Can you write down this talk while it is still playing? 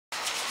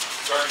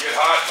Starting to get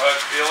hot, bud.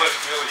 Feel it?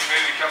 Feel the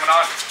humidity coming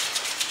on?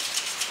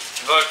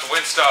 Look, the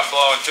wind stopped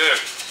blowing too.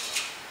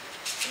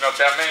 You know what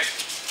that means?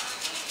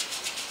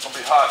 It's gonna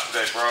be hot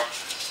today, bro.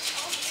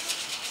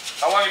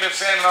 How long you been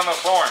sanding on those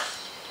horns?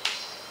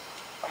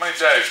 How many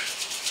days?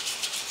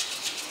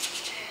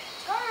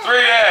 3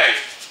 days.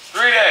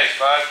 3 days,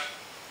 bud.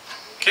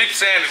 Keep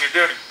sanding,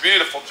 you're doing a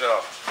beautiful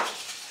job.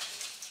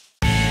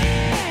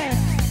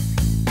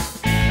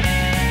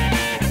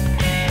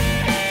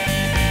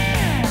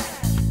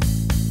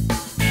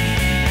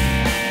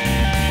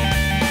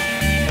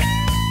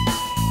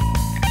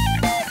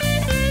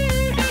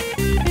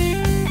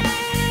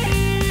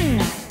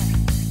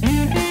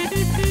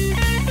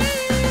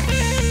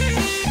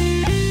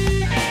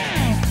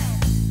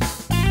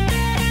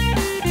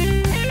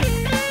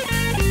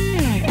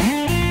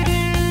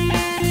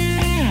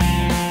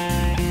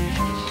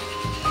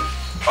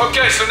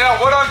 Okay, so now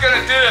what I'm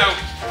gonna do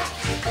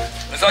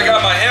is I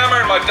got my hammer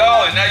and my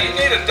dolly. Now you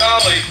need a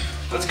dolly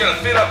that's gonna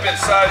fit up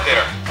inside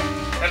there.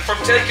 And from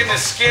taking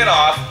this skin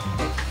off,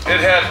 it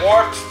had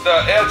warped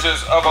the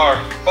edges of our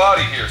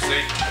body here,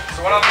 see?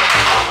 So what I'm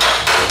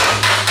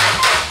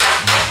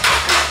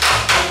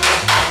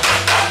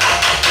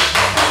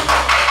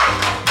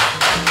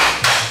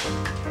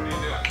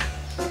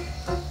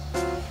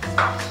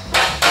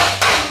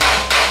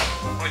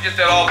gonna get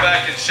that all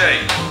back in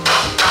shape.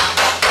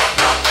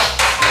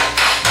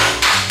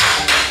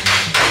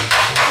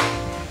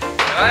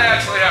 I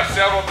actually have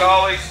several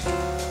dollies,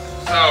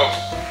 so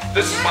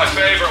this is my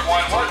favorite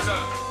one. What's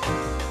up?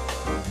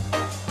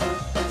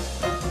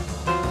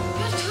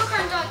 There's two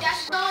kinds of dollies.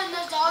 That's the dolly and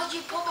those dollies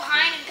you pull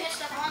behind and put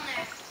stuff on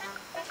there.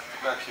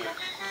 Back here.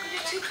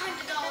 There's two kinds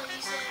of dollies,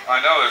 you said. I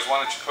know, there's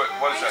one that you put,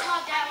 what is that?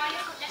 Why you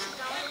call that? That's a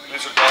dolly.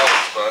 These are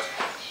dollies, bud.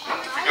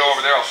 If you go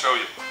over there, I'll show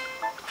you.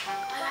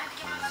 I have to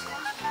get my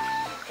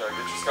Scotch. Okay,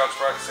 get your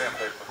Scotch-Brite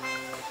sandpaper.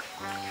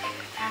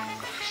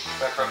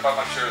 Back right by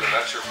my chair there,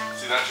 that's your,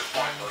 see, that's your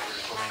point.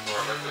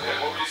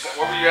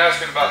 What were you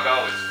asking about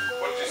dollies?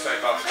 What did you say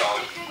about the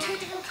dolly? Two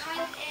different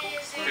kinds.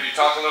 Can you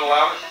talk a little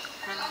louder?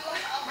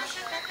 I'll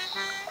show you.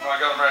 No, I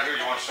got them right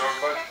here. You want to show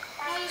everybody?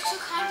 No, there's two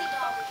kinds of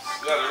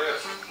dollies. Yeah, there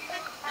is.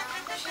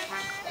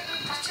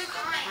 There's two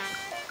kinds.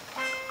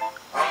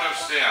 I don't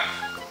understand.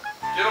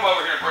 Get them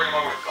over here and bring them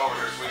over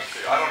here so we can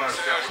see. I don't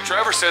understand.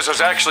 Trevor says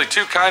there's actually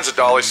two kinds of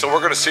dollies, so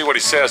we're going to see what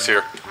he says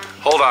here.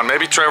 Hold on,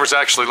 maybe Trevor's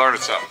actually learning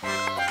something.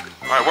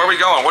 All right, where are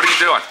we going? What are you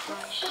doing?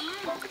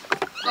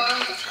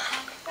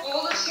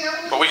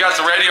 But we got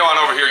the radio on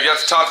over here. You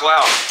have to talk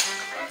loud.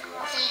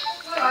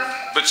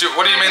 But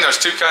what do you mean there's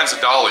two kinds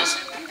of dollies?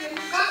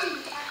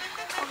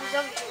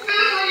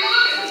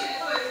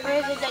 Where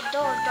is it that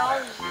dolly?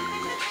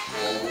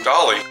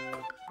 Dolly?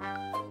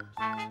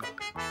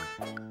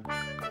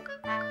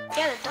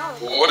 Yeah, the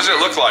dolly. What does it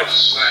look like?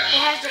 It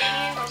has the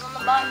handles on the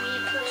bottom.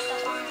 You put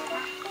stuff on it.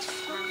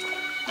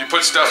 You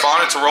put stuff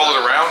on it to roll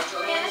it around?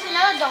 Yeah, that's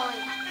another dolly.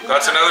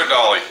 That's another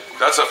dolly.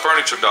 That's a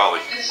furniture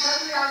dolly.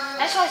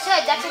 That's what I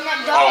said. That's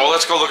another dolly. Oh, well,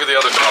 let's go look at the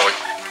other dolly.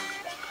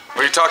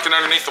 Were you talking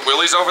underneath the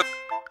wheelies over there?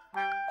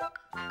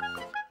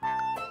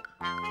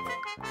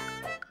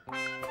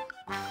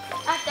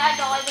 Not that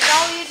dolly. The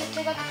dolly you just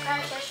took out the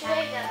trash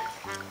yesterday.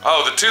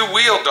 Oh, the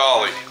two-wheel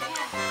dolly.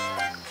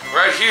 Yeah.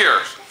 Right here.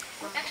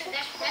 That's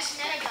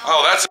another dolly.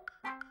 Oh, that's...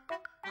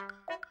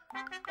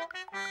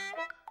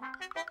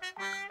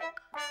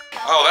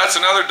 Oh, that's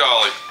another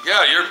dolly.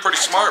 Yeah, you're pretty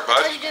smart,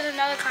 bud. There's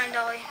another kind of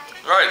dolly.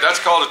 Right, that's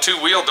called a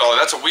two-wheel dolly.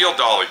 That's a wheel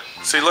dolly.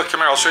 See, look, come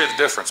here. I'll show you the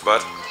difference,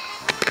 bud.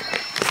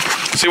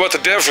 See what the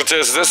difference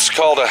is? This is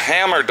called a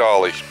hammer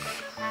dolly.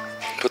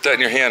 Put that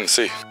in your hand and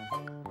see.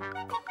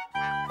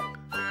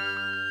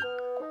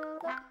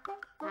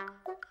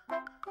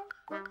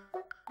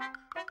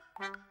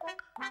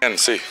 And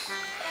see.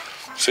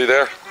 See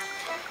there?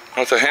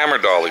 That's a hammer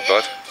dolly,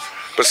 bud.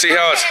 But see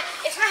how it's...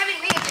 It's not heavy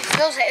to me.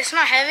 It's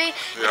not heavy.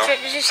 Yeah.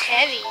 It's just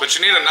heavy. But you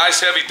need a nice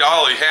heavy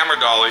dolly, hammer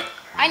dolly.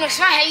 I know it's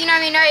not heavy. You know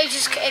what I mean? No, it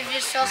just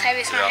feels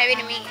heavy. It's not heavy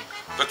to me.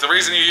 But the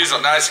reason you use a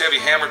nice heavy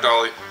hammer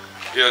dolly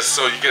is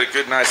so you get a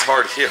good, nice,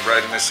 hard hit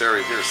right in this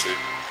area here. See?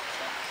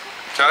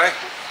 Okay.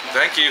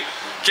 Thank you.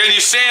 Can you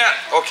sand?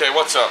 Okay.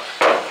 What's up?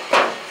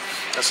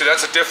 Now see,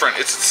 that's a different.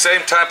 It's the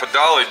same type of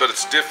dolly, but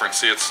it's different.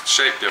 See, it's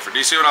shaped different. Do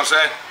you see what I'm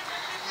saying?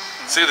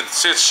 See,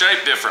 it's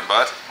shaped different,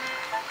 bud.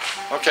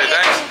 Okay,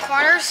 thanks.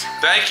 Corners.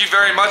 Thank you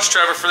very much,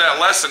 Trevor, for that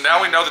lesson. Now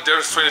we know the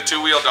difference between a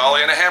two-wheel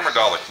dolly and a hammer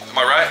dolly. Am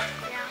I right?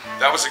 Yeah.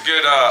 That was a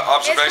good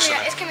observation.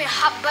 It's gonna be a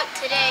hot butt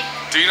today.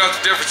 Do you know what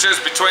the difference is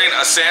between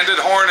a sanded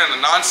horn and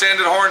a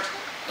non-sanded horn?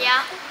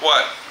 Yeah.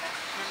 What?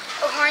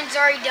 The horn's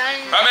already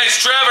done. That means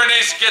Trevor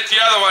needs to get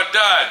the other one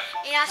done.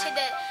 And I said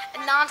that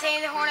a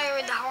non-sanded horn or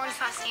the horn's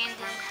not sanded.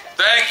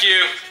 Thank you.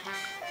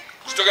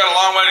 Still got a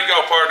long way to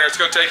go, partner. It's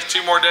going to take you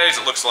 2 more days,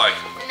 it looks like.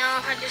 No,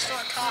 I just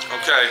don't talk.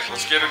 Okay,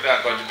 let's get it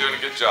done, bud. You're doing a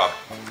good job.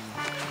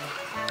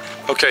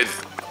 Okay.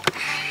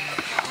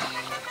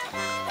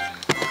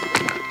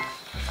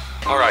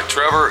 All right,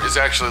 Trevor is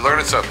actually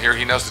learning something here.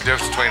 He knows the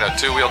difference between a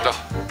two-wheel dolly.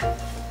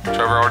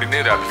 Trevor already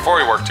knew that before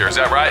he worked here. Is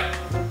that right?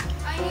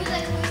 I knew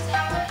that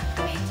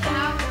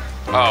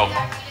because Oh,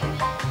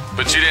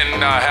 but you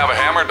didn't have a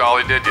hammer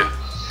dolly, did you?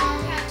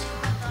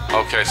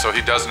 Okay, so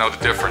he does know the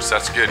difference.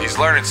 That's good. He's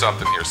learning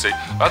something here, see?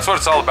 That's what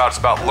it's all about. It's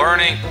about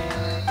learning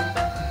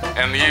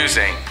and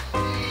using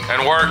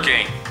and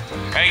working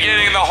and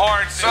getting the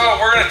horn. So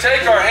we're gonna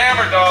take our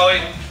hammer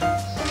dolly,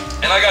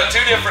 and I got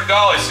two different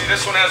dollies. See,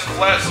 this one has a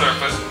flat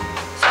surface.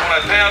 So when I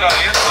pound on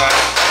the inside,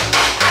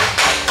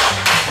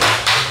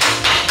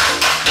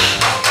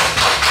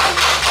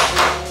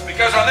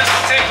 because on this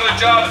particular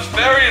job, it's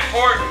very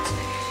important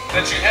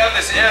that you have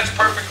this edge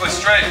perfectly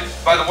straight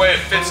by the way it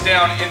fits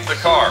down into the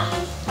car,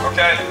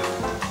 okay?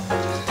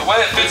 The way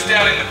it fits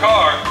down in the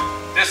car,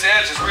 this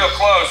edge is real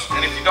close,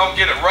 and if you don't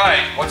get it right,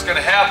 what's gonna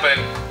happen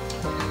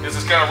is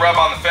it's gonna rub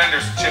on the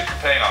fenders and chip your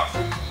paint off.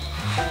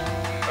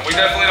 And we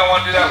definitely don't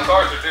want to do that with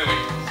Arthur, do we?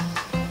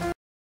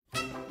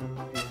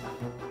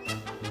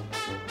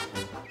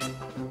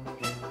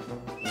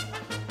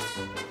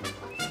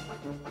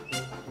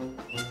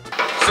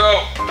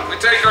 So, we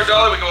take our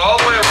dolly, we go all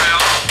the way around.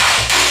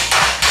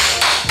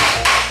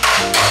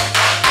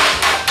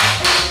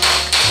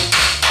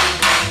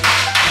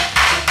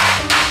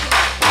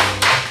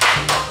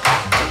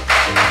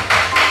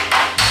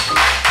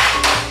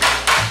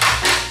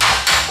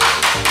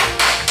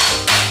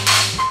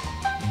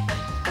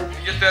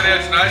 That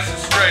edge nice and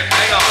straight.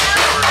 Hang on,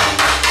 Trevor.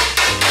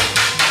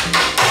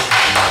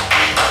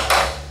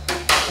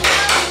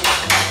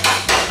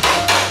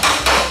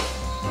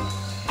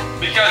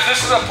 Because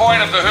this is a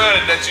point of the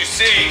hood that you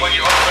see when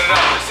you open it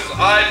up. This is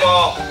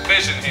eyeball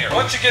vision here.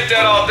 Once you get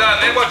that all done,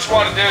 then what you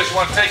want to do is you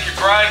want to take your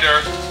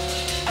grinder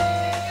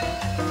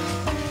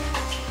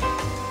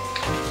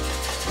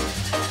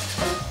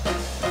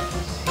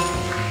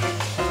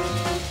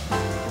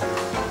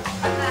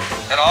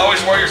and always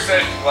wear your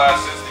safety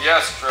glasses.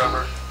 Yes,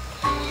 Trevor.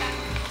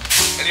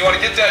 And you want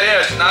to get that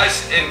edge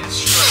nice and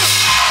straight.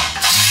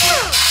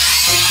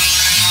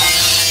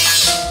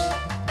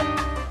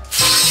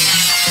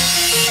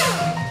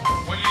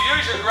 When you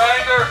use your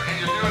grinder and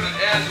you're doing an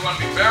edge, you want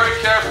to be very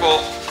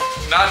careful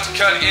not to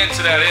cut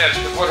into that edge.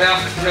 Because what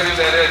happens if you cut into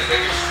that edge,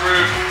 then you're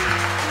screwed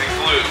and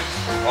glued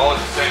all at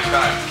the same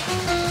time.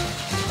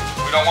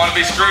 We don't want to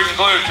be screwed and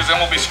glued because then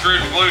we'll be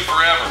screwed and glued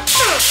forever.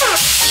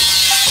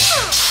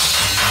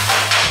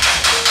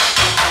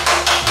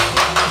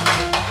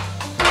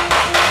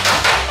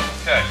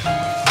 Okay,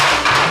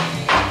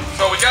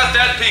 so we got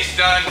that piece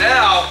done.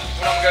 Now,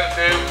 what I'm going to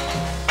do,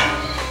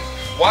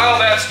 while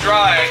that's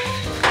drying,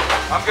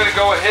 I'm going to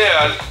go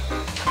ahead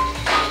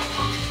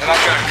and I'm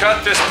going to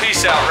cut this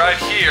piece out right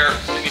here.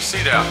 Can you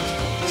see that?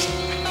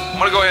 I'm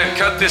going to go ahead and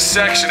cut this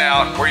section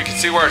out where you can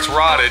see where it's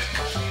rotted.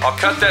 I'll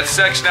cut that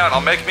section out,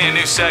 I'll make me a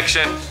new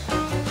section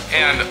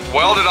and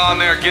weld it on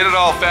there, get it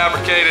all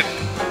fabricated.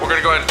 We're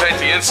going to go ahead and paint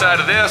the inside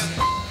of this.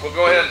 We'll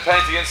go ahead and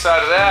paint the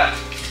inside of that.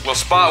 We'll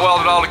spot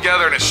weld it all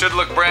together and it should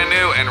look brand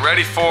new and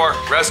ready for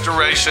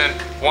Restoration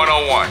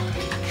 101.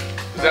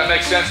 Does that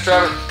make sense,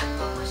 Trevor?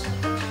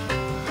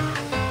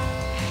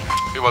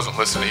 He wasn't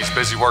listening, he's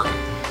busy working.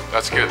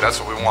 That's good, that's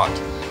what we want.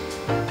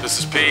 This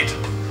is Pete.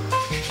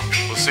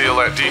 We'll see you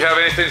later. Do you have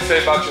anything to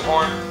say about your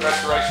horn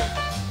restoration?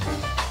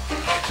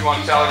 Do you want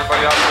to tell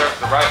everybody out there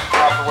the right,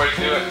 proper way to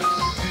do it?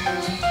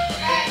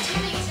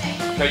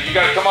 Okay, you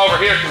gotta come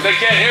over here because they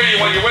can't hear you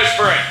when you're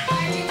whispering.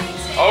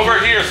 Over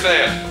here,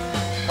 say it.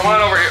 Come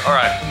on over here. All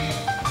right.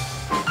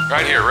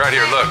 Right here, right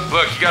here. Look,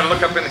 look. You got to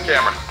look up in the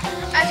camera.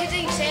 I do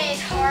think say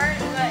it's hard,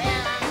 but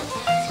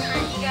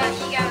you got.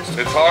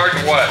 It's hard.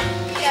 What?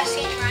 You got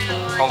sand around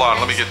a lot. Hold on.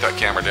 Let me get that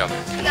camera down.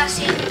 You got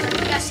sand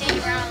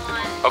around a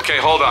lot.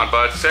 Okay, hold on,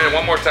 bud. Say it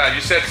one more time.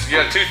 You said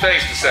you had two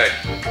things to say.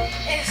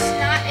 It's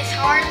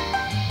hard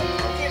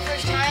for the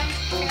first time.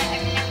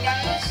 I've never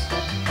done this.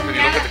 Can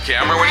you look at the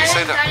camera when you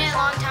say that? I've done it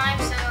a long time,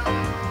 so.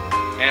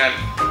 And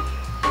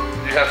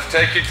you have to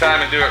take your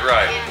time and do it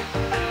right. Yeah.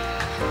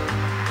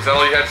 Is that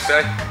all you had to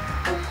say?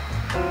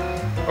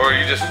 Or are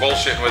you just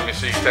bullshitting with me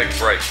so you can take a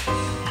break?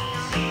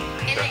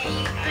 And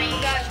then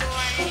you guys go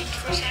on and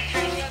for some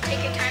time, you don't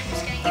take your time,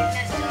 it's gonna get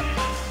messed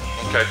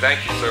up. Okay,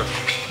 thank you, sir.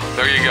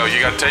 There you go.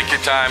 You got to take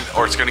your time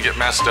or it's going to get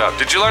messed up.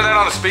 Did you learn that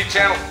on the Speed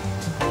Channel?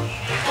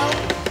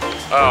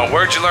 Oh,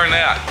 where'd you learn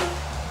that?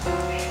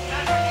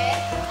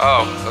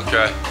 Oh,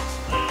 okay.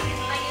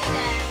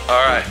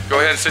 All right, go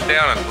ahead and sit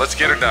down and let's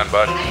get her done,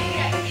 bud.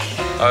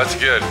 Oh, that's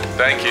good.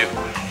 Thank you.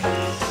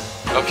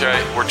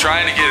 Okay, we're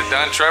trying to get it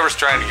done. Trevor's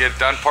trying to get it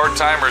done.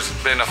 Part-timer's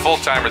been a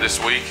full-timer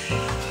this week.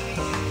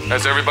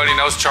 As everybody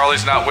knows,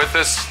 Charlie's not with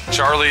us.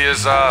 Charlie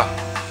is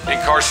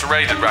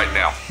incarcerated right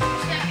now.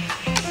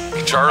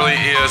 Charlie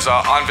is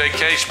on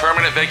vacation,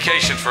 permanent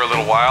vacation for a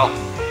little while.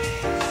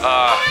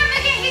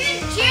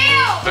 He's in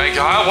jail!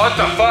 What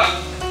the fuck?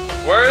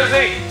 Where is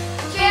he?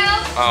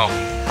 Jail. Oh,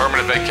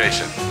 permanent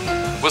vacation.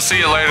 We'll see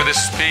you later. This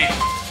is Pete.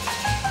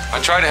 I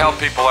try to help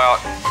people out,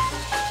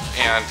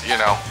 and you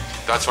know,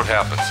 that's what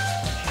happens.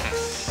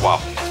 Wow.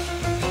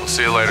 We'll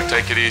see you later.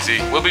 Take it easy.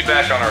 We'll be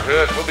back on our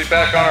hood. We'll be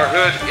back on our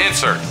hood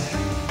insert.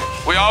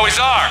 We always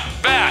are.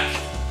 Back.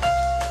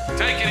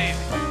 Take it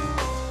easy.